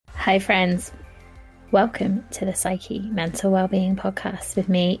Hi, friends. Welcome to the Psyche Mental Wellbeing Podcast with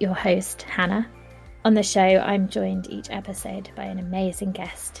me, your host, Hannah. On the show, I'm joined each episode by an amazing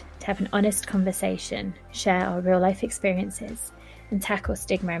guest to have an honest conversation, share our real life experiences, and tackle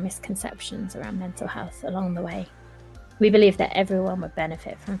stigma and misconceptions around mental health along the way. We believe that everyone would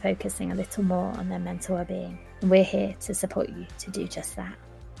benefit from focusing a little more on their mental wellbeing, and we're here to support you to do just that.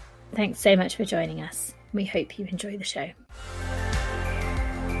 Thanks so much for joining us. We hope you enjoy the show.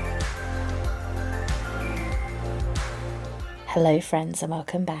 Hello, friends, and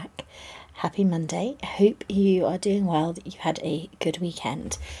welcome back. Happy Monday. I hope you are doing well, that you had a good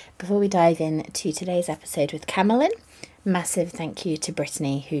weekend. Before we dive into today's episode with Camelin, massive thank you to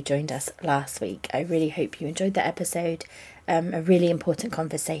Brittany who joined us last week. I really hope you enjoyed that episode. A really important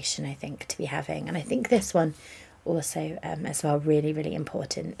conversation, I think, to be having. And I think this one also as well, really, really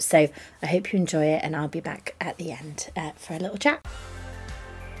important. So I hope you enjoy it, and I'll be back at the end for a little chat.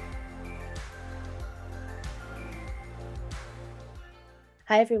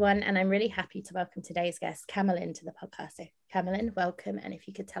 Hi everyone, and I'm really happy to welcome today's guest, Camelin, to the podcast. So Camelin, welcome, and if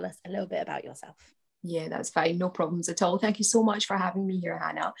you could tell us a little bit about yourself. Yeah, that's fine. No problems at all. Thank you so much for having me here,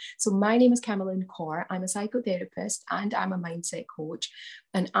 Hannah. So my name is Camelin Kaur. I'm a psychotherapist and I'm a mindset coach.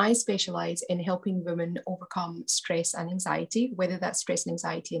 And I specialise in helping women overcome stress and anxiety, whether that's stress and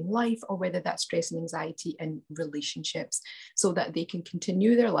anxiety in life or whether that's stress and anxiety in relationships, so that they can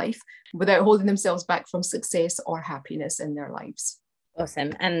continue their life without holding themselves back from success or happiness in their lives.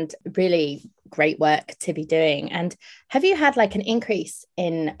 Awesome, and really great work to be doing. And have you had like an increase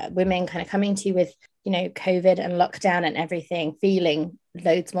in women kind of coming to you with, COVID and lockdown and everything, feeling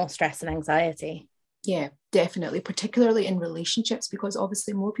loads more stress and anxiety? Yeah, definitely, particularly in relationships, because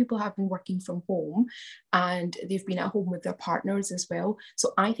obviously more people have been working from home and they've been at home with their partners as well.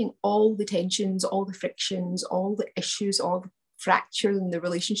 So I think all the tensions, all the frictions, all the issues, all the fractures in the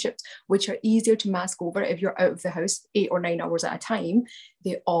relationships, which are easier to mask over if you're out of the house 8 or 9 hours at a time,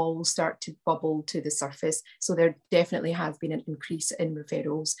 they all start to bubble to the surface. So there definitely has been an increase in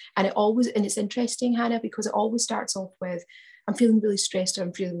referrals. And it's interesting, Hannah, because it always starts off with, I'm feeling really stressed or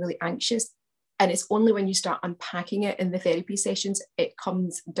I'm feeling really anxious. And it's only when you start unpacking it in the therapy sessions, it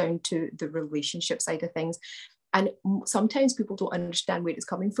comes down to the relationship side of things. And sometimes people don't understand where it's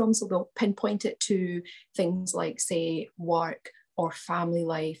coming from. So they'll pinpoint it to things like, say, work or family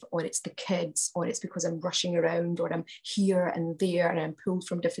life, or it's the kids, or it's because I'm rushing around, or I'm here and there and I'm pulled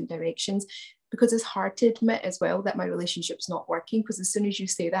from different directions. Because it's hard to admit as well that my relationship's not working, because as soon as you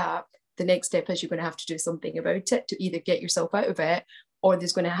say that, the next step is you're going to have to do something about it to either get yourself out of it, or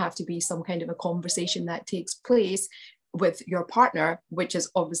there's going to have to be some kind of a conversation that takes place with your partner, which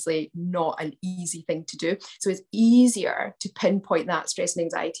is obviously not an easy thing to do. So it's easier to pinpoint that stress and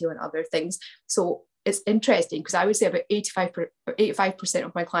anxiety on other things. So it's interesting, because I would say about 85%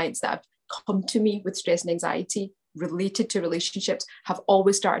 of my clients that have come to me with stress and anxiety related to relationships have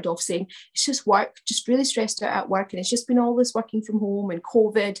always started off saying, it's just work, just really stressed out at work, and it's just been all this working from home and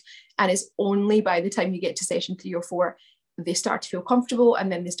COVID. And it's only by the time you get to session 3 or 4 they start to feel comfortable,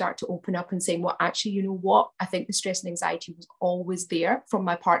 and then they start to open up and saying, well, actually, you know what, I think the stress and anxiety was always there from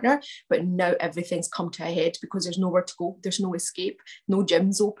my partner, but now everything's come to a head because there's nowhere to go, there's no escape, no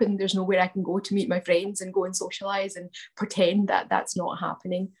gym's open, there's nowhere I can go to meet my friends and go and socialize and pretend that that's not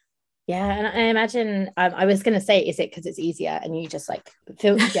happening. Yeah, and I imagine I was going to say, is it because it's easier? And you just like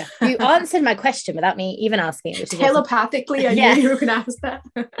feel, yeah, you answered my question without me even asking it, which is telepathically awesome. I knew you were going to ask that.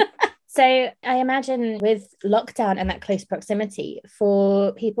 So I imagine with lockdown and that close proximity,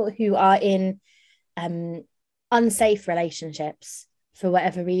 for people who are in unsafe relationships for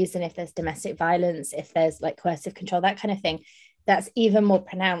whatever reason, if there's domestic violence, if there's like coercive control, that kind of thing, that's even more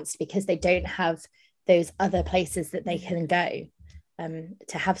pronounced because they don't have those other places that they can go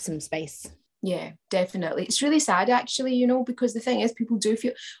to have some space. Yeah, definitely. It's really sad, actually, because the thing is, people do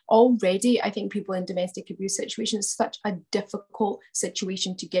feel already, I think people in domestic abuse situations, such a difficult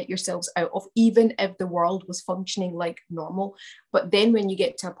situation to get yourselves out of, even if the world was functioning like normal. But then when you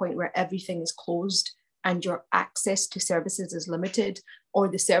get to a point where everything is closed and your access to services is limited, or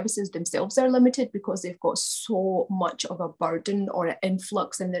the services themselves are limited because they've got so much of a burden or an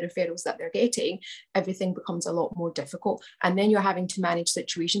influx in the referrals that they're getting, everything becomes a lot more difficult. And then you're having to manage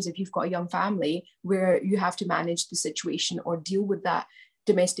situations, if you've got a young family, where you have to manage the situation or deal with that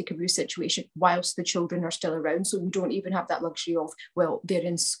domestic abuse situation whilst the children are still around. So you don't even have that luxury of, well, they're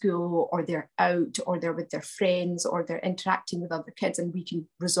in school or they're out or they're with their friends or they're interacting with other kids and we can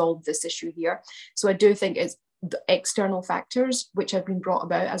resolve this issue here. So I do think it's the external factors which have been brought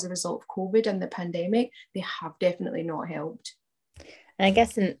about as a result of COVID and the pandemic, they have definitely not helped. And I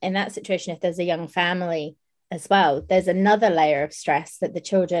guess in that situation, if there's a young family as well, there's another layer of stress that the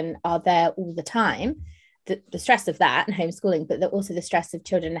children are there all the time, the stress of that and homeschooling, but also the stress of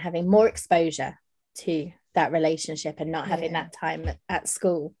children having more exposure to that relationship and not having that time at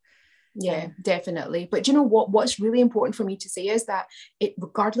school. Yeah, definitely. But do you know what's really important for me to say is that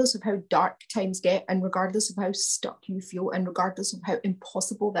regardless of how dark times get, and regardless of how stuck you feel, and regardless of how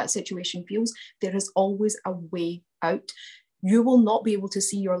impossible that situation feels, there is always a way out. You will not be able to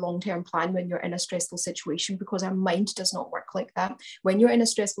see your long-term plan when you're in a stressful situation, because our mind does not work like that. When you're in a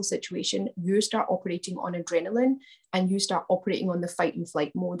stressful situation, you start operating on adrenaline and you start operating on the fight and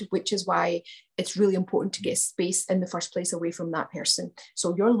flight mode, which is why it's really important to get space in the first place away from that person.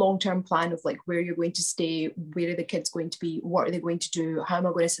 So your long-term plan of like where you're going to stay, where are the kids going to be, what are they going to do, how am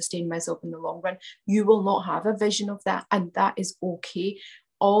I going to sustain myself in the long run, you will not have a vision of that, and that is okay.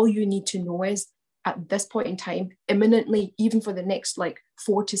 All you need to know is, at this point in time, imminently, even for the next like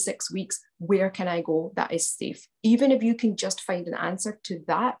 4 to 6 weeks, where can I go that is safe? Even if you can just find an answer to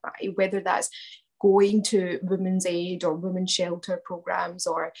that, whether that's going to women's aid or women's shelter programs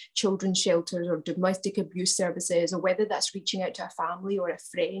or children's shelters or domestic abuse services, or whether that's reaching out to a family or a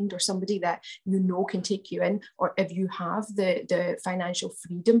friend or somebody that you know can take you in, or if you have the financial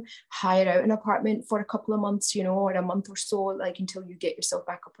freedom, hire out an apartment for a couple of months, you know, or a month or so, like until you get yourself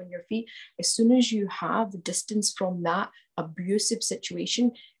back up on your feet. As soon as you have the distance from that abusive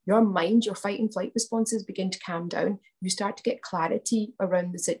situation, your mind, your fight and flight responses begin to calm down. You start to get clarity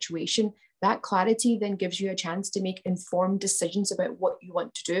around the situation. That clarity then gives you a chance to make informed decisions about what you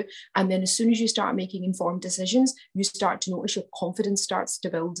want to do. And then as soon as you start making informed decisions, you start to notice your confidence starts to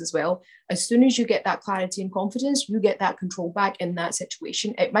build as well. As soon as you get that clarity and confidence, you get that control back in that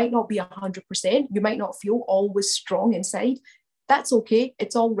situation. It might not be 100%. You might not feel always strong inside. That's okay.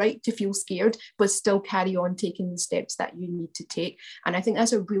 It's all right to feel scared, but still carry on taking the steps that you need to take. And I think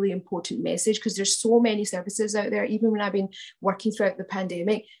that's a really important message, because there's so many services out there. Even when I've been working throughout the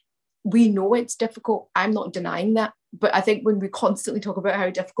pandemic, we know it's difficult. I'm not denying that. But I think when we constantly talk about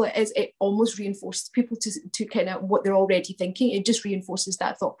how difficult it is, it almost reinforces people to kind of what they're already thinking. It just reinforces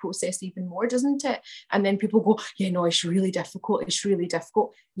that thought process even more, doesn't it? And then people go, yeah, no, it's really difficult. It's really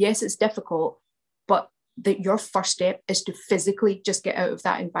difficult. Yes, it's difficult, but that your first step is to physically just get out of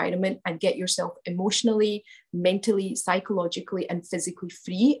that environment and get yourself emotionally, mentally, psychologically, and physically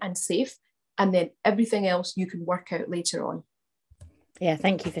free and safe. And then everything else you can work out later on. Yeah,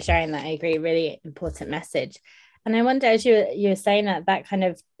 thank you for sharing that. I agree. Really important message. And I wonder, as you're saying that kind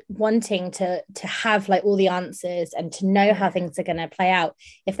of wanting to have like all the answers and to know how things are going to play out,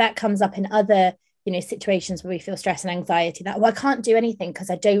 if that comes up in other, you know, situations where we feel stress and anxiety, that, well, I can't do anything because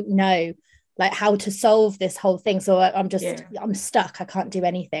I don't know like how to solve this whole thing. So I'm stuck. I can't do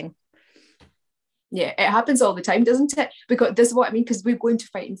anything. Yeah, it happens all the time, doesn't it? Because this is what I mean, because we go into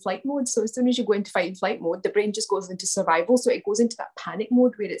fight and flight mode. So as soon as you go into fight and flight mode, the brain just goes into survival. So it goes into that panic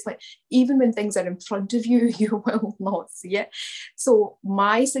mode where it's like, even when things are in front of you, you will not see it. So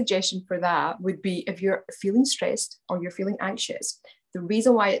my suggestion for that would be, if you're feeling stressed or you're feeling anxious, the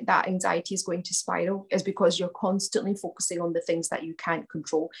reason why that anxiety is going to spiral is because you're constantly focusing on the things that you can't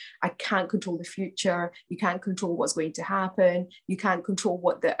control. I can't control the future. You can't control what's going to happen. You can't control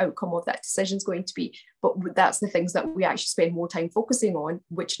what the outcome of that decision is going to be. But that's the things that we actually spend more time focusing on,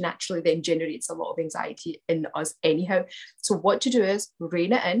 which naturally then generates a lot of anxiety in us anyhow. So what to do is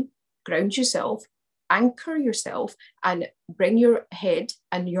rein it in, ground yourself, anchor yourself, and bring your head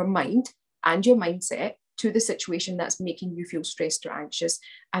and your mind and your mindset to the situation that's making you feel stressed or anxious,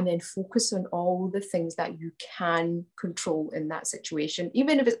 and then focus on all the things that you can control in that situation.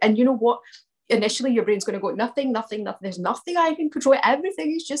 Even if it's, and you know what, initially your brain's going to go, nothing, there's nothing I can control,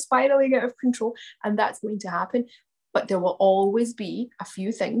 everything is just spiraling out of control, and that's going to happen. But there will always be a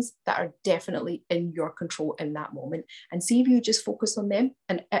few things that are definitely in your control in that moment. And see if you just focus on them.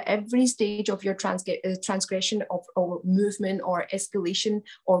 And at every stage of your transgression or movement or escalation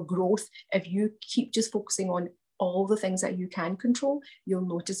or growth, if you keep just focusing on all the things that you can control, you'll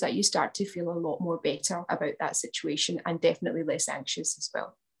notice that you start to feel a lot more better about that situation, and definitely less anxious as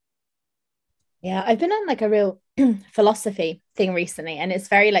well. Yeah, I've been on like a real philosophy thing recently, and it's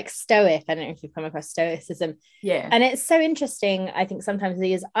very like Stoic. I don't know if you've come across Stoicism. Yeah. And it's so interesting. I think sometimes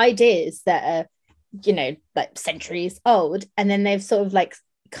these ideas that are, you know, like centuries old, and then they've sort of like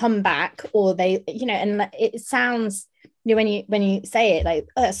come back, or they, you know, and it sounds, you know, when you say it, like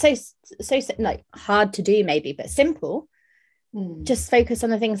so like hard to do maybe, but simple. Just focus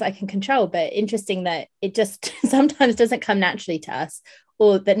on the things I can control. But interesting that it just sometimes doesn't come naturally to us,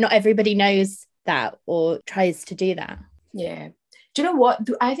 or that not everybody knows that or tries to do that. Yeah. Do you know what?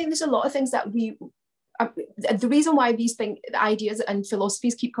 I think there's a lot of things that the reason why these ideas and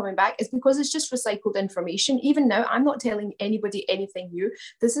philosophies keep coming back is because it's just recycled information. Even now, I'm not telling anybody anything new.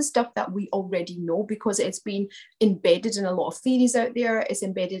 This is stuff that we already know because it's been embedded in a lot of theories out there. It's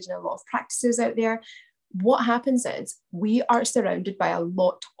embedded in a lot of practices out there. What happens is we are surrounded by a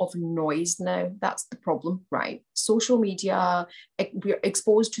lot of noise now. That's the problem, right? Social media, we're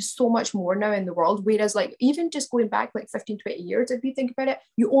exposed to so much more now in the world. Whereas like even just going back like 15, 20 years, if you think about it,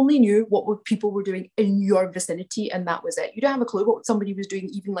 you only knew what people were doing in your vicinity and that was it. You don't have a clue what somebody was doing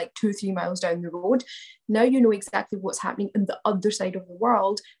even like 2-3 miles down the road. Now you know exactly what's happening in the other side of the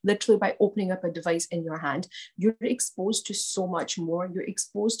world, literally by opening up a device in your hand. You're exposed to so much more. You're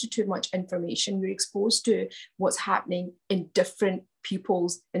exposed to too much information. You're exposed to what's happening in different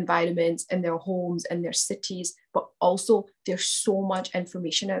people's environments, in their homes, in their cities, but also there's so much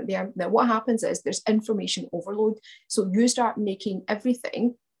information out there. Now, what happens is there's information overload. So you start making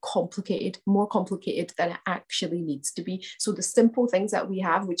everything complicated, more complicated than it actually needs to be. So the simple things that we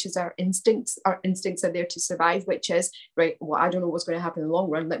have, which is our instincts are there to survive, which is, right, well, I don't know what's going to happen in the long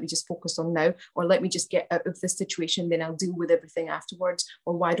run. Let me just focus on now, or let me just get out of this situation, then I'll deal with everything afterwards.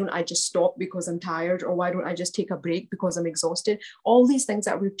 Or why don't I just stop because I'm tired? Or why don't I just take a break because I'm exhausted? All these things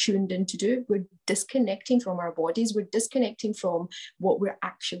that we're tuned in to do, we're disconnecting from our bodies. We're disconnecting from what we're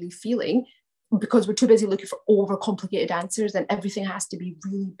actually feeling, because we're too busy looking for overcomplicated answers and everything has to be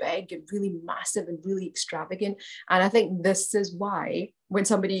really big and really massive and really extravagant. And I think this is why when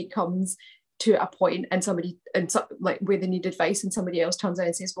somebody comes to a point and like where they need advice and somebody else turns around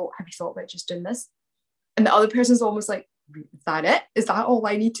and says, well, have you thought about just doing this? And the other person's almost like, is that it? Is that all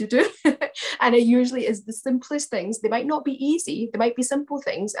I need to do? And it usually is the simplest things. They might not be easy. They might be simple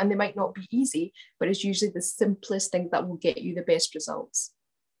things and they might not be easy, but it's usually the simplest things that will get you the best results.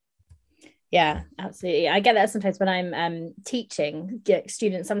 Yeah, absolutely. I get that sometimes when I'm teaching,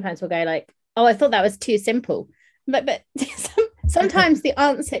 students sometimes will go like, oh, I thought that was too simple. But sometimes the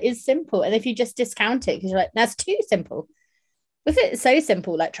answer is simple. And if you just discount it, because you're like, that's too simple. If it's so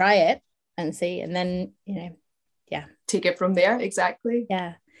simple, like try it and see. And then, yeah. Take it from there. Exactly.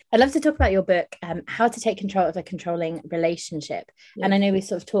 Yeah. I'd love to talk about your book, How to Take Control of a Controlling Relationship. Yeah. And I know we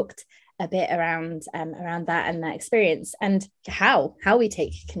sort of talked a bit around that and that experience and how we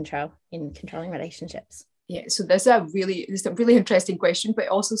take control in controlling relationships. Yeah, so this is a really interesting question, but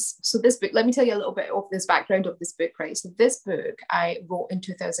also, so this book, let me tell you a little bit of this background of this book, right? So this book I wrote in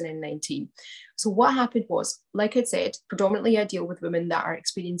 2019. So what happened was, like I said, predominantly I deal with women that are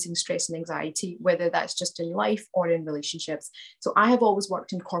experiencing stress and anxiety, whether that's just in life or in relationships. So I have always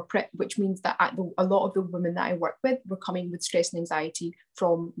worked in corporate, which means that a lot of the women that I work with were coming with stress and anxiety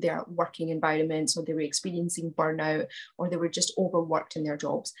from their working environments, or they were experiencing burnout, or they were just overworked in their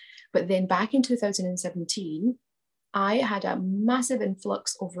jobs. But then back in 2017, I had a massive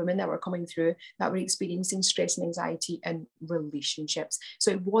influx of women that were coming through that were experiencing stress and anxiety in relationships.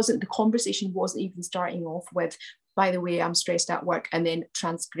 So the conversation wasn't even starting off with, by the way, I'm stressed at work, and then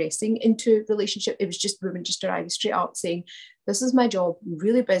transgressing into relationship. It was just women just arriving straight up saying, this is my job,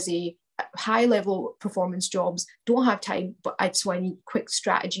 really busy, high level performance jobs, don't have time, but I need quick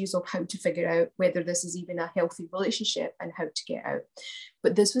strategies of how to figure out whether this is even a healthy relationship and how to get out.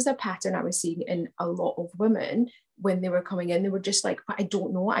 But this was a pattern I was seeing in a lot of women. When they were coming in, they were just like, but I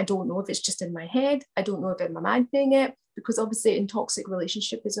don't know if it's just in my head. I don't know if I'm imagining it, because obviously in toxic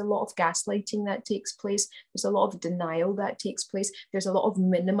relationship, there's a lot of gaslighting that takes place. There's a lot of denial that takes place. There's a lot of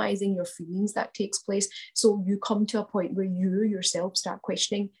minimizing your feelings that takes place. So you come to a point where you yourself start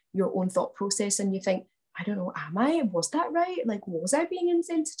questioning your own thought process and you think, I don't know, was that right? Like, was I being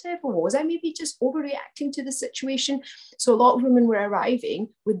insensitive, or was I maybe just overreacting to the situation? So a lot of women were arriving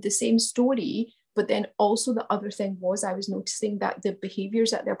with the same story. But then also the other thing was, I was noticing that the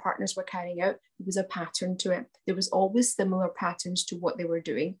behaviors that their partners were carrying out, there was a pattern to it. There was always similar patterns to what they were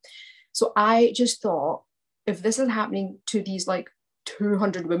doing. So I just thought, if this is happening to these like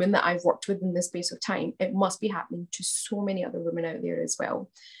 200 women that I've worked with in this space of time, it must be happening to so many other women out there as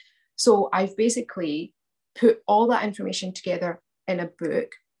well. So I've basically put all that information together in a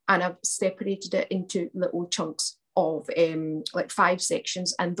book, and I've separated it into little chunks of like 5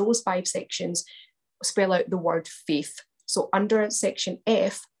 sections, and those 5 sections spell out the word faith. So under section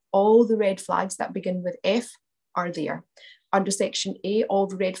F, all the red flags that begin with F are there. Under section A, all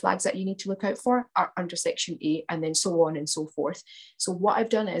the red flags that you need to look out for are under section A, and then so on and so forth. So what I've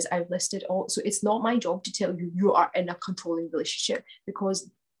done is I've listed all, so it's not my job to tell you you are in a controlling relationship,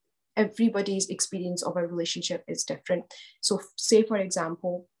 because everybody's experience of a relationship is different. So say, for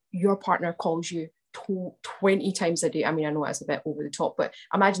example, your partner calls you 20 times a day. I mean, I know that's a bit over the top, but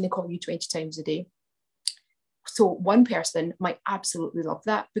imagine they call you 20 times a day. So one person might absolutely love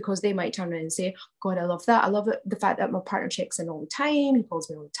that because they might turn around and say, God, I love that. I love it, the fact that my partner checks in all the time. He calls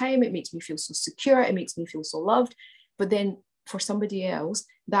me all the time. It makes me feel so secure. It makes me feel so loved. But then for somebody else,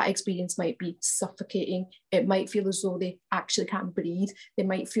 that experience might be suffocating. It might feel as though they actually can't breathe. They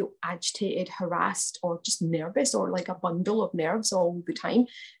might feel agitated, harassed, or just nervous, or like a bundle of nerves all the time.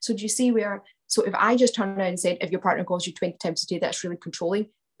 So do you see where, so if I just turn around and said, if your partner calls you 20 times a day, that's really controlling,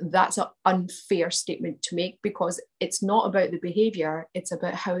 that's an unfair statement to make, because it's not about the behavior, it's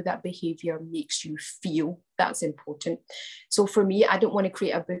about how that behavior makes you feel. That's important. So for me, I don't want to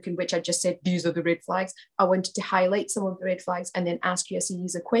create a book in which I just said, these are the red flags. I wanted to highlight some of the red flags and then ask you a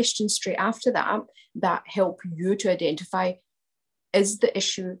series of questions straight after that, that help you to identify, is the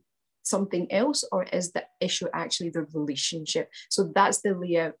issue something else, or is the issue actually the relationship? So that's the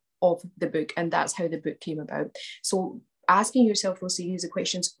layout of the book, and that's how the book came about. So asking yourself those series of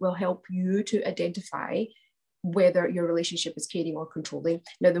questions will help you to identify whether your relationship is caring or controlling.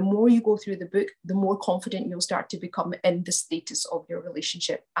 Now, the more you go through the book, the more confident you'll start to become in the status of your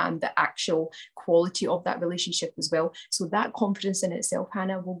relationship and the actual quality of that relationship as well. So that confidence in itself,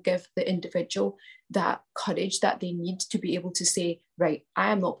 Hannah, will give the individual that courage that they need to be able to say, right,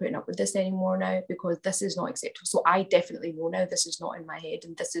 I am not putting up with this anymore now, because this is not acceptable. So I definitely know now this is not in my head,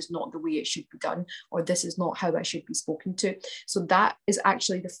 and this is not the way it should be done, or this is not how I should be spoken to. So that is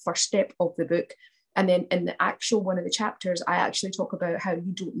actually the first step of the book. And then in the actual one of the chapters, I actually talk about how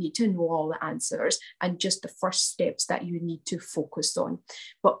you don't need to know all the answers, and just the first steps that you need to focus on.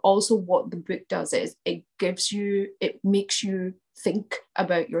 But also what the book does is it makes you think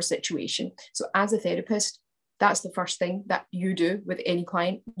about your situation. So as a therapist, that's the first thing that you do with any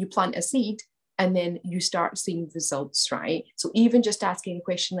client. You plant a seed, and then you start seeing results, right? So even just asking a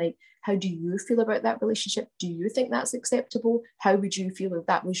question like, how do you feel about that relationship? Do you think that's acceptable? How would you feel if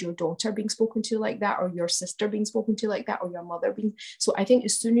that was your daughter being spoken to like that, or your sister being spoken to like that, or your mother being? So I think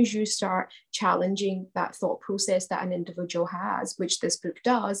as soon as you start challenging that thought process that an individual has, which this book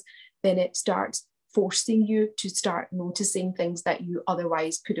does, then it starts forcing you to start noticing things that you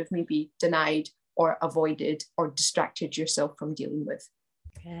otherwise could have maybe denied or avoided or distracted yourself from dealing with.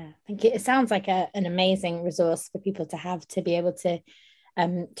 Yeah, I think it sounds like an amazing resource for people to have, to be able to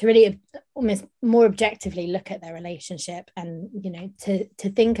really almost more objectively look at their relationship, and to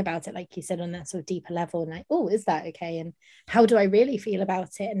think about it, like you said, on that sort of deeper level, and like, oh, is that okay, and how do I really feel about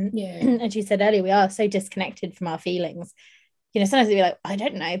it? And as you said earlier, we are so disconnected from our feelings. Sometimes we'd be like, I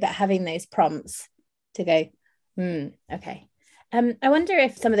don't know, but having those prompts to go, okay. I wonder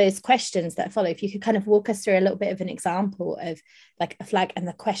if some of those questions that follow, if you could kind of walk us through a little bit of an example of like a flag and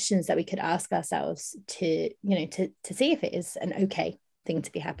the questions that we could ask ourselves to see if it is an okay thing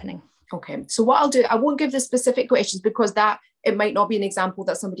to be happening. Okay, so what I'll do, I won't give the specific questions, because that it might not be an example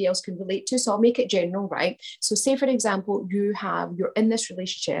that somebody else can relate to. So I'll make it general, right? So say, for example, you're in this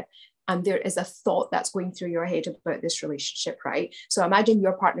relationship, and there is a thought that's going through your head about this relationship, right? So imagine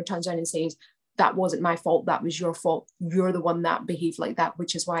your partner turns around and says, that wasn't my fault, that was your fault. You're the one that behaved like that,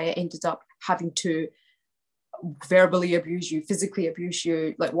 which is why I ended up having to verbally abuse you, physically abuse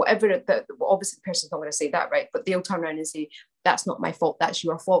you, like whatever. Obviously the person's not going to say that, right? But they'll turn around and say, that's not my fault, that's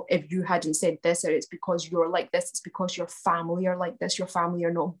your fault. If you hadn't said this, or it's because you're like this, it's because your family are like this, your family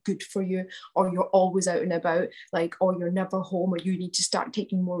are not good for you, or you're always out and about, like, or you're never home, or you need to start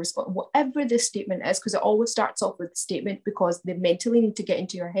taking more responsibility, whatever this statement is, because it always starts off with the statement, because they mentally need to get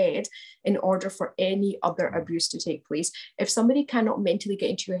into your head in order for any other abuse to take place. If somebody cannot mentally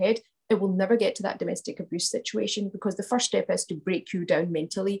get into your head, it will never get to that domestic abuse situation, because the first step is to break you down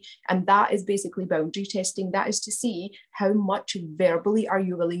mentally. And that is basically boundary testing. That is to see how much verbally are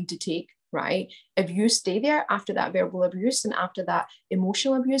you willing to take, right? If you stay there after that verbal abuse and after that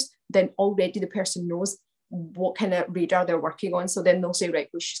emotional abuse, then already the person knows what kind of radar they're working on. So then they'll say, right,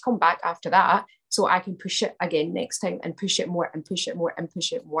 well, she's come back after that, so I can push it again next time, and push it more and push it more and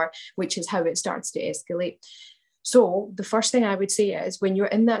push it more, which is how it starts to escalate. So the first thing I would say is, when you're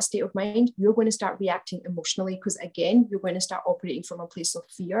in that state of mind, you're going to start reacting emotionally, because again, you're going to start operating from a place of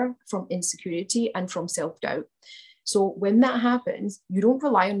fear, from insecurity, and from self-doubt. So when that happens, you don't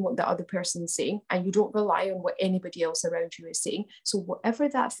rely on what the other person is saying, and you don't rely on what anybody else around you is saying. So whatever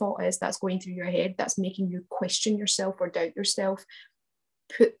that thought is that's going through your head, that's making you question yourself or doubt yourself,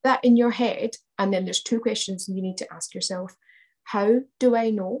 put that in your head. And then there's two questions you need to ask yourself. How do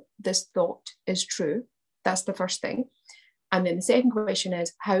I know this thought is true? That's the first thing. And then the second question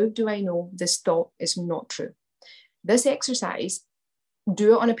is, how do I know this thought is not true? This exercise,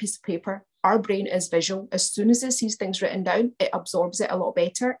 do it on a piece of paper. our brain is visual. As soon as it sees things written down, it absorbs it a lot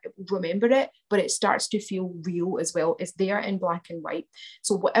better. It will remember it, but it starts to feel real as well. It's there in black and white.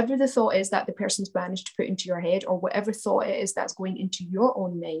 So whatever the thought is that the person's managed to put into your head, or whatever thought it is that's going into your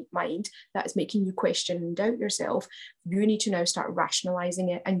own mind that is making you question and doubt yourself, you need to now start rationalizing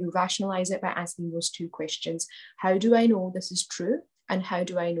it. And you rationalize it by asking those two questions. How do I know this is true? And how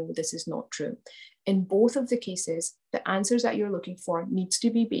do I know this is not true? In both of the cases, the answers that you're looking for needs to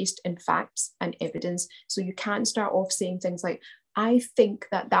be based in facts and evidence. So you can't start off saying things like, I think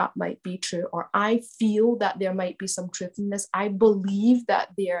that that might be true, or I feel that there might be some truth in this. I believe that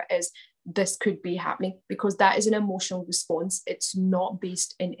this could be happening, because that is an emotional response. It's not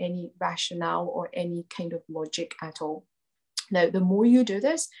based in any rationale or any kind of logic at all. Now, the more you do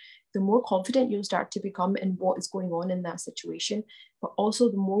this, the more confident you'll start to become in what is going on in that situation, but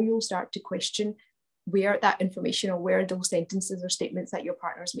also the more you'll start to question where that information or where those sentences or statements that your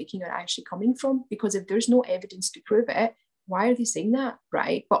partner is making are actually coming from. Because if there's no evidence to prove it, why are they saying that,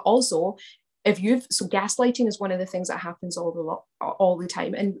 right? But also, so gaslighting is one of the things that happens all the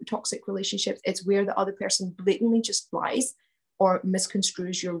time in toxic relationships. It's where the other person blatantly just lies or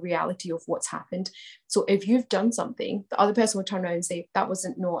misconstrues your reality of what's happened. So if you've done something, the other person will turn around and say, I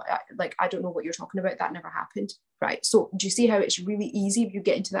don't know what you're talking about. That never happened, right? So do you see how it's really easy if you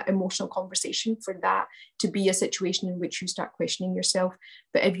get into that emotional conversation for that to be a situation in which you start questioning yourself?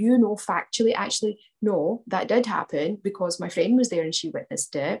 But if you know factually, actually, no, that did happen because my friend was there and she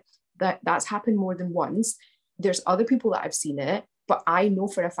witnessed it, that's happened more than once. There's other people that have seen it, but I know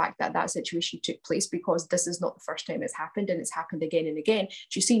for a fact that that situation took place because this is not the first time it's happened, and it's happened again and again.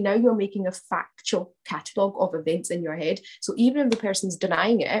 Do you see, now you're making a factual catalogue of events in your head. So even if the person's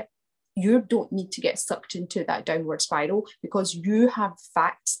denying it, you don't need to get sucked into that downward spiral, because you have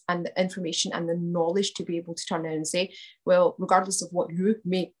facts and the information and the knowledge to be able to turn around and say, well, regardless of what you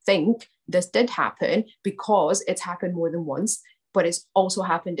may think, this did happen because it's happened more than once, but it's also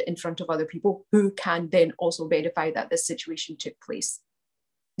happened in front of other people who can then also verify that this situation took place.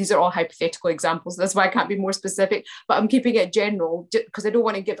 These are all hypothetical examples. That's why I can't be more specific, but I'm keeping it general because I don't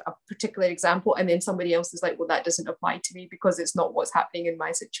want to give a particular example and then somebody else is like, well, that doesn't apply to me because it's not what's happening in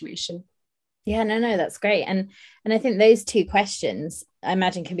my situation. Yeah, no, that's great. And I think those two questions, I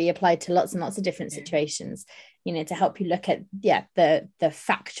imagine, can be applied to lots and lots of different situations, to help you look at, the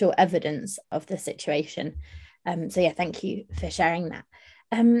factual evidence of the situation. So thank you for sharing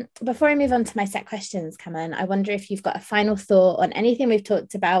that. Before I move on to my set questions, Cameron, I wonder if you've got a final thought on anything we've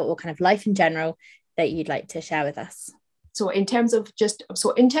talked about or kind of life in general that you'd like to share with us. So in terms of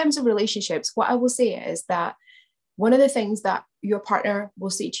relationships, what I will say is that one of the things that your partner will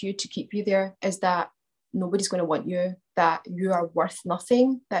say to you to keep you there is that nobody's going to want you, that you are worth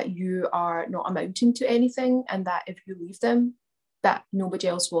nothing, that you are not amounting to anything, and that if you leave them, that nobody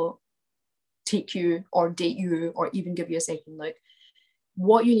else will take you or date you or even give you a second look.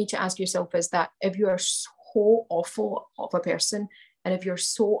 What you need to ask yourself is that if you are so awful of a person and if you're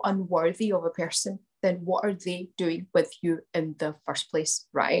so unworthy of a person, then what are they doing with you in the first place,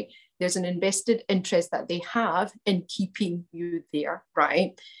 right? There's an invested interest that they have in keeping you there,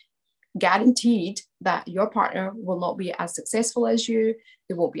 right? Guaranteed that your partner will not be as successful as you,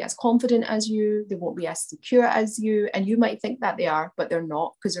 they won't be as confident as you, they won't be as secure as you, and you might think that they are, but they're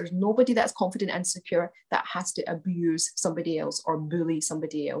not, because there's nobody that's confident and secure that has to abuse somebody else or bully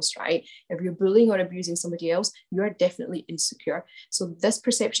somebody else, right? If you're bullying or abusing somebody else, you're definitely insecure. So this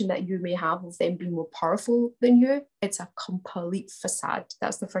perception that you may have of them being more powerful than you, it's a complete facade.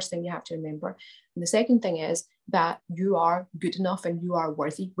 That's the first thing you have to remember. And the second thing is that you are good enough and you are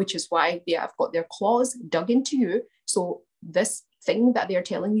worthy, which is why they have got their claws dug into you. So this thing that they're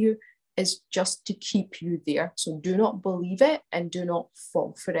telling you is just to keep you there. So do not believe it and do not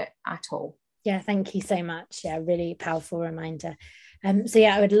fall for it at all. Yeah, thank you so much. Yeah, really powerful reminder. So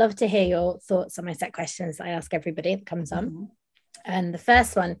I would love to hear your thoughts on my set questions that I ask everybody that comes on. Mm-hmm. And the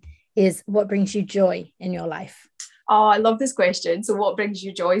first one is, what brings you joy in your life? Oh, I love this question. So what brings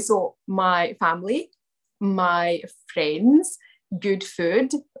you joy? So my family, my friends, good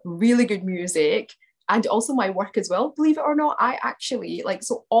food, really good music, and also my work as well. Believe it or not, I actually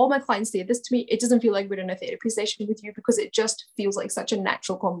so all my clients say this to me, it doesn't feel like we're in a therapy session with you because it just feels like such a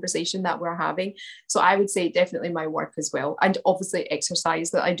natural conversation that we're having. So I would say definitely my work as well. And obviously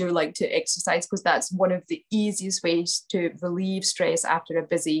exercise, that I do like to exercise because that's one of the easiest ways to relieve stress after a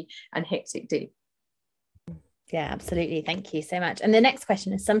busy and hectic day. Yeah, absolutely. Thank you so much. And the next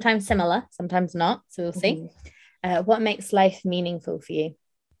question is sometimes similar, sometimes not. So we'll see. What makes life meaningful for you?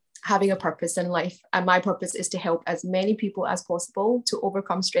 having a purpose in life. And my purpose is to help as many people as possible to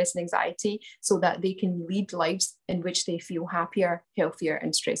overcome stress and anxiety so that they can lead lives in which they feel happier, healthier,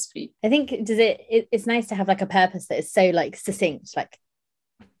 and stress-free. I think it's nice to have like a purpose that is so like succinct, like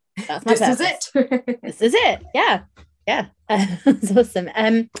that's my purpose. This is it. This is it. Yeah. That's awesome.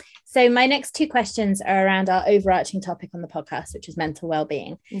 So my next two questions are around our overarching topic on the podcast, which is mental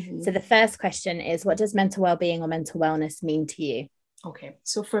well-being. Mm-hmm. So the first question is, what does mental well-being or mental wellness mean to you? Okay,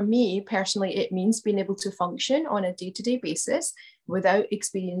 so for me personally, it means being able to function on a day-to-day basis without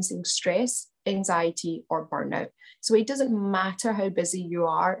experiencing stress, anxiety, or burnout. So it doesn't matter how busy you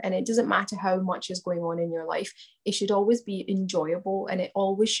are, and it doesn't matter how much is going on in your life. It should always be enjoyable, and it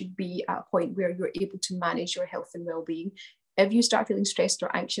always should be at a point where you're able to manage your health and well-being. If you start feeling stressed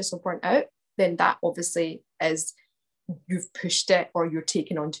or anxious or burnt out, then that obviously is you've pushed it or you're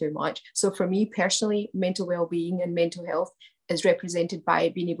taking on too much. So for me personally, mental well-being and mental health is represented by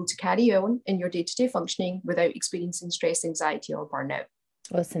being able to carry on in your day-to-day functioning without experiencing stress, anxiety, or burnout.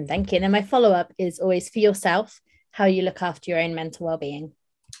 Awesome, thank you. And then my follow-up is always for yourself, how you look after your own mental well-being.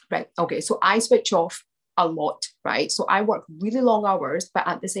 Right, okay, so I switch off a lot, right? So I work really long hours, but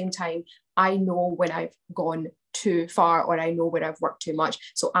at the same time, I know when I've gone too far or I know when I've worked too much.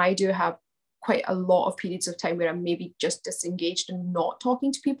 So I do have quite a lot of periods of time where I'm maybe just disengaged and not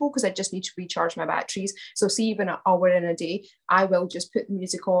talking to people because I just need to recharge my batteries. So see, even an hour in a day, I will just put the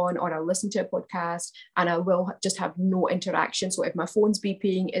music on or I'll listen to a podcast and I will just have no interaction. So if my phone's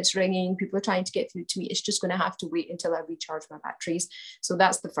beeping, it's ringing, people are trying to get through to me, it's just going to have to wait until I recharge my batteries. So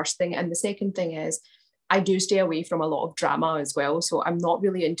that's the first thing. And the second thing is, I do stay away from a lot of drama as well. So I'm not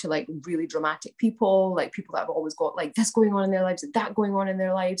really into like really dramatic people, like people that have always got like this going on in their lives and that going on in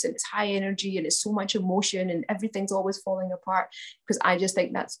their lives. And it's high energy and it's so much emotion and everything's always falling apart, because I just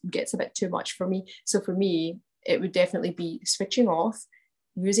think that gets a bit too much for me. So for me, it would definitely be switching off,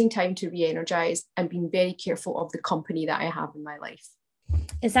 using time to re-energize, and being very careful of the company that I have in my life.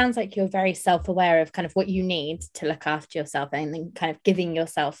 It sounds like you're very self-aware of kind of what you need to look after yourself and then kind of giving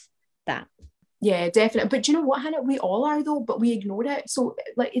yourself that. Yeah, definitely. But do you know what, Hannah? We all are though, but we ignore it. So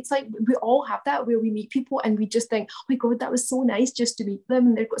like, it's like we all have that where we meet people and we just think, oh my God, that was so nice just to meet them.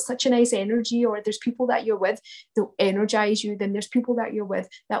 And they've got such a nice energy. Or there's people that you're with, they'll energize you. Then there's people that you're with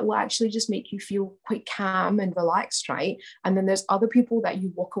that will actually just make you feel quite calm and relaxed, right? And then there's other people that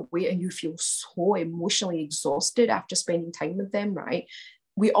you walk away and you feel so emotionally exhausted after spending time with them, right?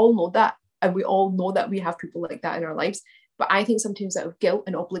 We all know that. And we all know that we have people like that in our lives. But I think sometimes out of guilt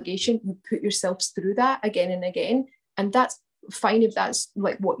and obligation, you put yourselves through that again and again. And that's fine if that's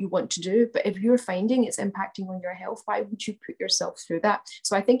like what you want to do. But if you're finding it's impacting on your health, why would you put yourself through that?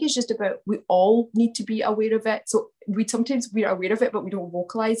 So I think it's just about, we all need to be aware of it. So we're aware of it, but we don't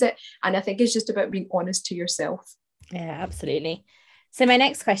vocalize it. And I think it's just about being honest to yourself. Yeah, absolutely. So my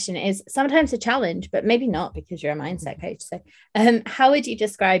next question is sometimes a challenge, but maybe not because you're a mindset coach. So how would you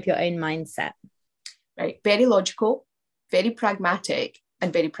describe your own mindset? Right. Very logical, very pragmatic,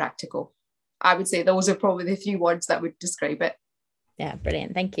 and very practical. I would say those are probably the 3 words that would describe it. Yeah,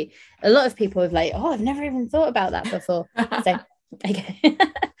 brilliant. Thank you. A lot of people have like, oh, I've never even thought about that before. So, okay.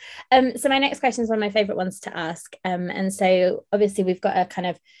 So my next question is one of my favorite ones to ask. And so obviously we've got a kind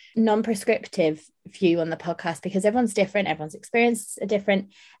of non-prescriptive view on the podcast because everyone's different, everyone's experiences are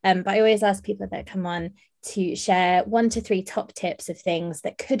different. But I always ask people that come on to share 1 to 3 top tips of things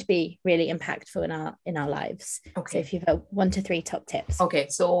that could be really impactful in our lives. Okay. So if you've got 1 to 3 top tips. Okay,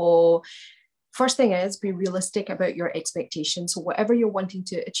 so first thing is be realistic about your expectations. So whatever you're wanting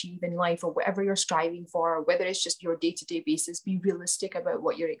to achieve in life or whatever you're striving for, whether it's just your day-to-day basis, be realistic about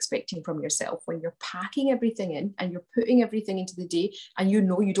what you're expecting from yourself. When you're packing everything in and you're putting everything into the day and you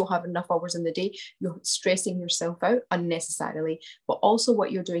know you don't have enough hours in the day, you're stressing yourself out unnecessarily. But also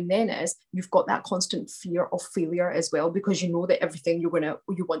what you're doing then is you've got that constant fear of failure as well, because you know that everything you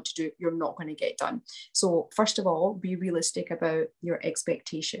want to do, you're not going to get done. So first of all, be realistic about your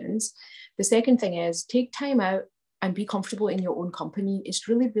expectations. The second thing is take time out and be comfortable in your own company. It's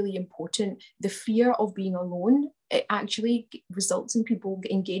really, really important. The fear of being alone, it actually results in people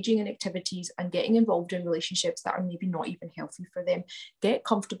engaging in activities and getting involved in relationships that are maybe not even healthy for them. Get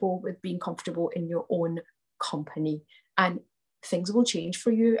comfortable with being comfortable in your own company and things will change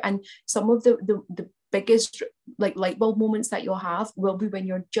for you. And some of the biggest like light bulb moments that you'll have will be when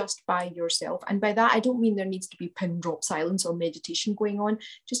you're just by yourself. And by that, I don't mean there needs to be pin drop silence or meditation going on.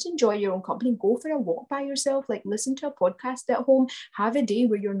 Just enjoy your own company. Go for a walk by yourself, like listen to a podcast at home, have a day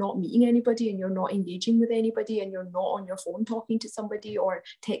where you're not meeting anybody and you're not engaging with anybody and you're not on your phone talking to somebody or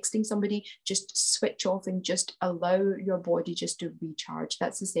texting somebody. Just switch off and just allow your body just to recharge.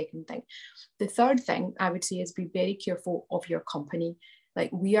 That's the second thing. The third thing I would say is be very careful of your company.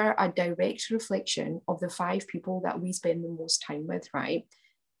 Like, we are a direct reflection of the 5 people that we spend the most time with, right?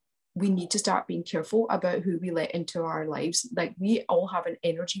 We need to start being careful about who we let into our lives. Like, we all have an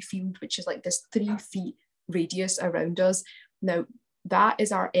energy field, which is like this 3 feet radius around us. Now, that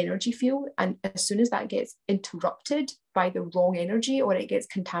is our energy field. And as soon as that gets interrupted by the wrong energy, or it gets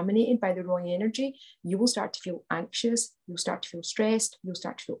contaminated by the wrong energy, you will start to feel anxious, you'll start to feel stressed, you'll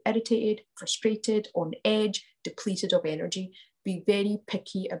start to feel irritated, frustrated, on edge, depleted of energy. Be very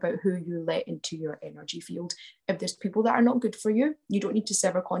picky about who you let into your energy field. If there's people that are not good for you, you don't need to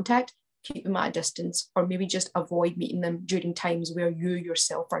sever contact, keep them at a distance, or maybe just avoid meeting them during times where you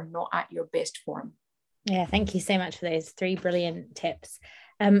yourself are not at your best form. Yeah, thank you so much for those 3 brilliant tips.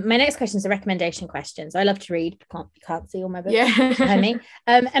 My next question is a recommendation question. So I love to read. You can't see all my books behind me.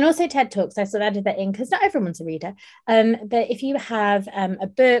 And also TED Talks. I sort of added that in because not everyone's a reader. But if you have a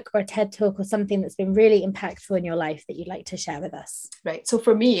book or a TED Talk or something that's been really impactful in your life that you'd like to share with us. Right. So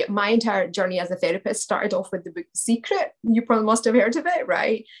for me, my entire journey as a therapist started off with the book Secret. You probably must have heard of it,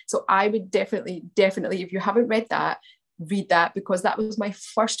 right? So I would definitely, if you haven't read that, read that, because that was my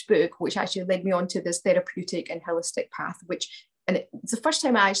first book, which actually led me on to this therapeutic and holistic path, and it's the first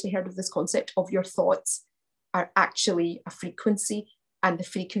time I actually heard of this concept of your thoughts are actually a frequency, and the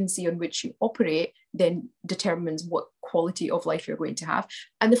frequency on which you operate then determines what quality of life you're going to have.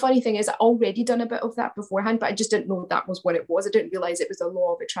 And the funny thing is, I already done a bit of that beforehand, but I just didn't know that was what it was. I didn't realize it was a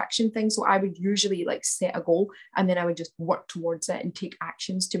law of attraction thing. So I would usually like set a goal, and then I would just work towards it and take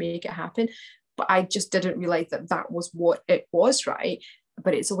actions to make it happen. But I just didn't realize that that was what it was, right?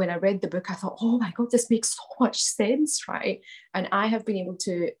 But it's when I read the book, I thought, oh my God, this makes so much sense, right? And I have been able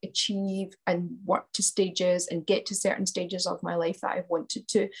to achieve and work to stages and get to certain stages of my life that I've wanted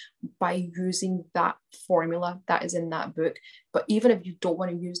to by using that formula that is in that book. But even if you don't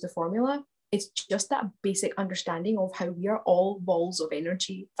want to use the formula, it's just that basic understanding of how we are all balls of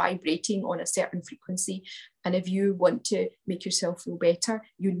energy vibrating on a certain frequency. And if you want to make yourself feel better,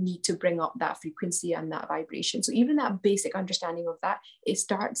 you need to bring up that frequency and that vibration. So even that basic understanding of that, it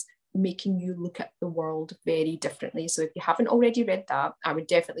starts making you look at the world very differently. So if you haven't already read that, I would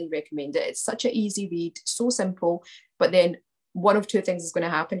definitely recommend it. It's such an easy read, so simple, but then one of 2 things is going to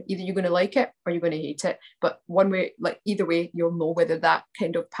happen. Either you're going to like it or you're going to hate it. But one way, like either way, you'll know whether that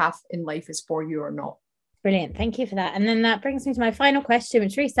kind of path in life is for you or not. Brilliant. Thank you for that. And then that brings me to my final question,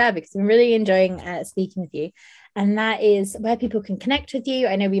 which is really sad because I'm really enjoying speaking with you. And that is where people can connect with you.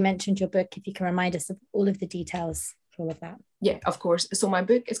 I know we mentioned your book. If you can remind us of all of the details for all of that. Yeah, of course. So my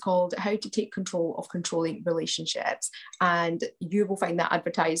book is called How to Take Control of Controlling Relationships. And you will find that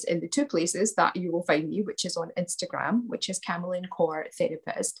advertised in the 2 places that you will find me, which is on Instagram, which is Camelin Core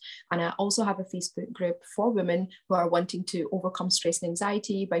Therapist. And I also have a Facebook group for women who are wanting to overcome stress and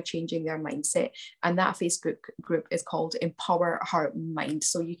anxiety by changing their mindset. And that Facebook group is called Empower Heart Mind.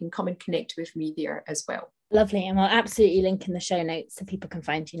 So you can come and connect with me there as well. Lovely. And we'll absolutely link in the show notes so people can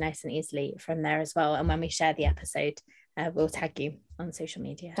find you nice and easily from there as well. And when we share the episode, we'll tag you on social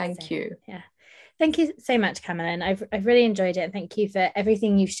media. Thank you. Yeah. Thank you so much, Camelin. I've really enjoyed it. And thank you for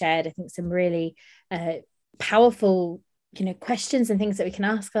everything you've shared. I think some really powerful, questions and things that we can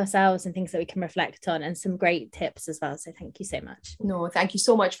ask ourselves and things that we can reflect on, and some great tips as well. So thank you so much. No, thank you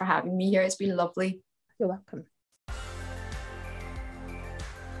so much for having me here. It's been lovely. You're welcome.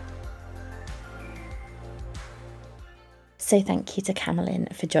 So thank you to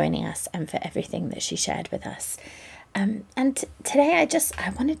Camelin for joining us and for everything that she shared with us. And today I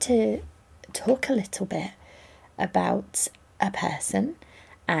wanted to talk a little bit about a person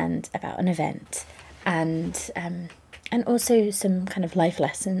and about an event, and also some kind of life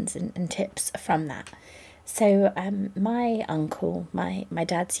lessons and tips from that. So my uncle, my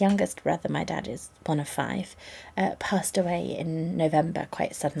dad's youngest brother, my dad is one of 5, passed away in November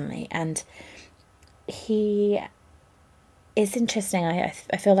quite suddenly, and he is interesting.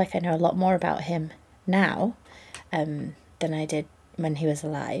 I feel like I know a lot more about him now than I did when he was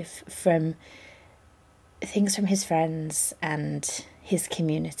alive, from things from his friends and his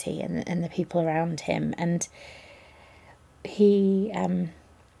community and the people around him. And he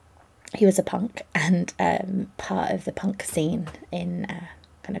was a punk and part of the punk scene in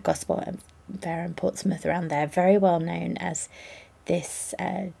kind of gospel fair in Portsmouth around there, very well known as this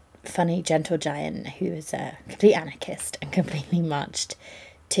funny gentle giant who was a complete anarchist and completely marched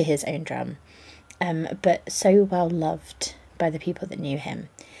to his own drum, but so well loved by the people that knew him.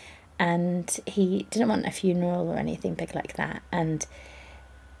 And he didn't want a funeral or anything big like that. And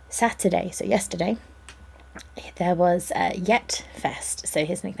Saturday, so yesterday, there was a Yet Fest. So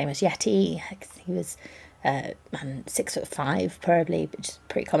his nickname was Yeti. He was 6'5", probably, which is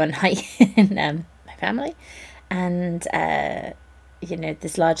pretty common height in my family. And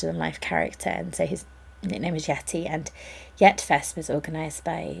this larger than life character, and so his nickname was Yeti. And Yetfest was organised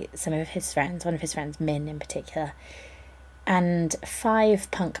by some of his friends, one of his friends, Min in particular, and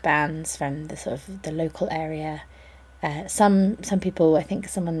 5 punk bands from the sort of the local area. Some people, I think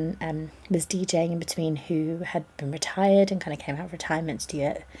someone was DJing in between who had been retired and kind of came out of retirement to do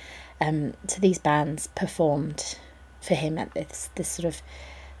it. So these bands performed for him at this sort of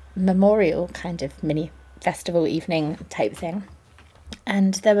memorial kind of mini festival evening type thing.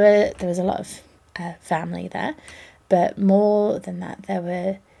 And there was a lot of family there, but more than that, there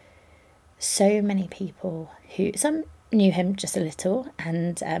were so many people who, some knew him just a little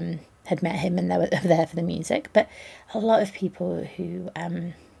and had met him and they were there for the music, but a lot of people who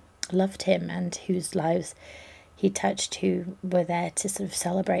loved him and whose lives he touched, who were there to sort of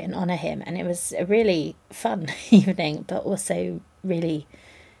celebrate and honour him. And it was a really fun evening, but also really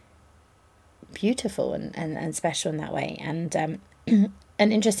beautiful and special in that way. And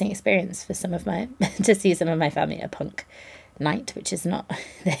an interesting experience for some of my to see some of my family at a punk night, which is not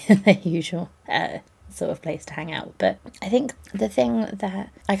the usual sort of place to hang out. But I think the thing that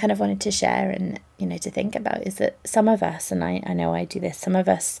I kind of wanted to share and to think about is that some of us, and I know I do this, some of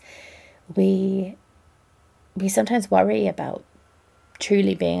us, we sometimes worry about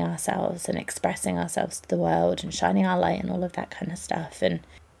truly being ourselves and expressing ourselves to the world and shining our light and all of that kind of stuff, and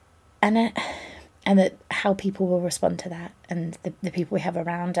that how people will respond to that, and the people we have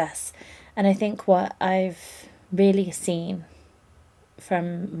around us. And I think what I've really seen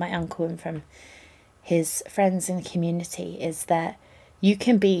from my uncle and from his friends in the community is that you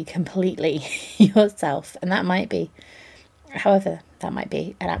can be completely yourself, and that might be an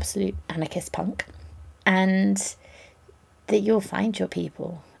absolute anarchist punk, and that you'll find your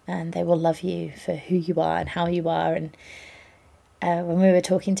people and they will love you for who you are and how you are. And when we were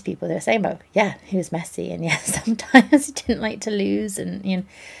talking to people, they were saying, well, yeah, he was messy, and yeah, sometimes he didn't like to lose, and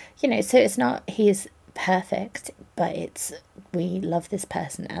so it's not he's perfect, but it's we love this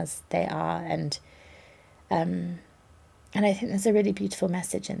person as they are. And I think there's a really beautiful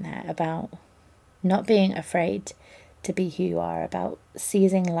message in there about not being afraid to be who you are, about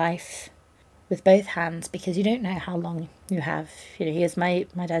seizing life with both hands, because you don't know how long you have. He is my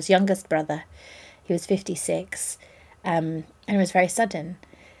dad's youngest brother. He was 56, and it was very sudden.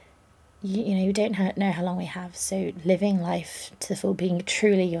 You don't know how long we have, so living life to the full, being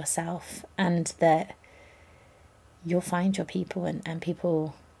truly yourself, and that you'll find your people, and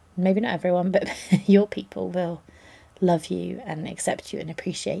people, maybe not everyone, but your people will love you and accept you and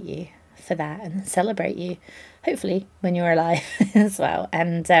appreciate you for that and celebrate you, hopefully when you're alive as well.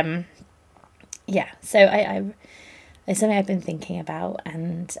 And so it's something I've been thinking about,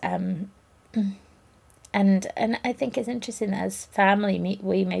 and I think it's interesting that as family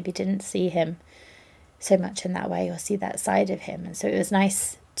we maybe didn't see him so much in that way or see that side of him, and so it was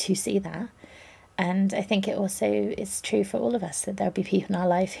nice to see that. And I think it also is true for all of us that there'll be people in our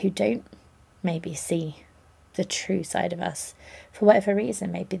life who don't maybe see the true side of us for whatever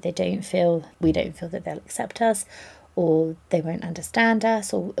reason. Maybe we don't feel that they'll accept us, or they won't understand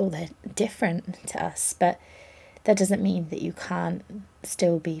us, or they're different to us. But that doesn't mean that you can't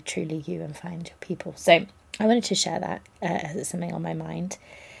still be truly you and find your people. So I wanted to share that as it's something on my mind.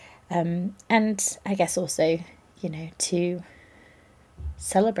 And I guess also, to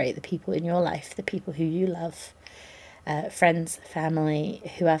celebrate the people in your life, the people who you love, friends, family,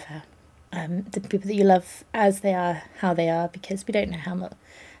 whoever, the people that you love as they are, how they are, because we don't know how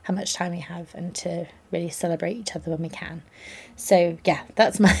much time we have, and to really celebrate each other when we can. So yeah,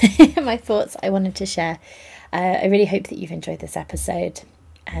 that's my my thoughts I wanted to share. I really hope that you've enjoyed this episode,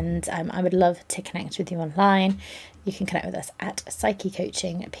 and I would love to connect with you online. You can connect with us at Psyche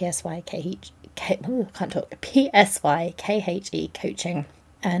Coaching, PSYKHE Coaching,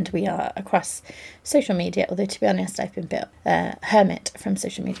 and we are across social media, although to be honest I've been a bit hermit from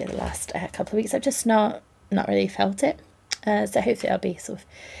social media the last couple of weeks. I've just not really felt it, so hopefully I'll be sort of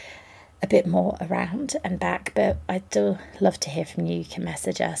a bit more around and back, but I'd still love to hear from you. You can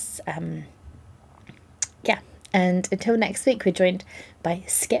message us. And until next week, we're joined by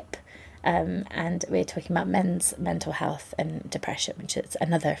Skip, and we're talking about men's mental health and depression, which is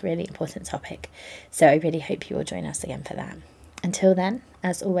another really important topic. So I really hope you will join us again for that. Until then,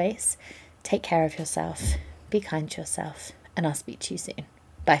 as always, take care of yourself, be kind to yourself, and I'll speak to you soon.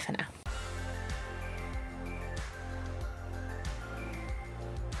 Bye for now.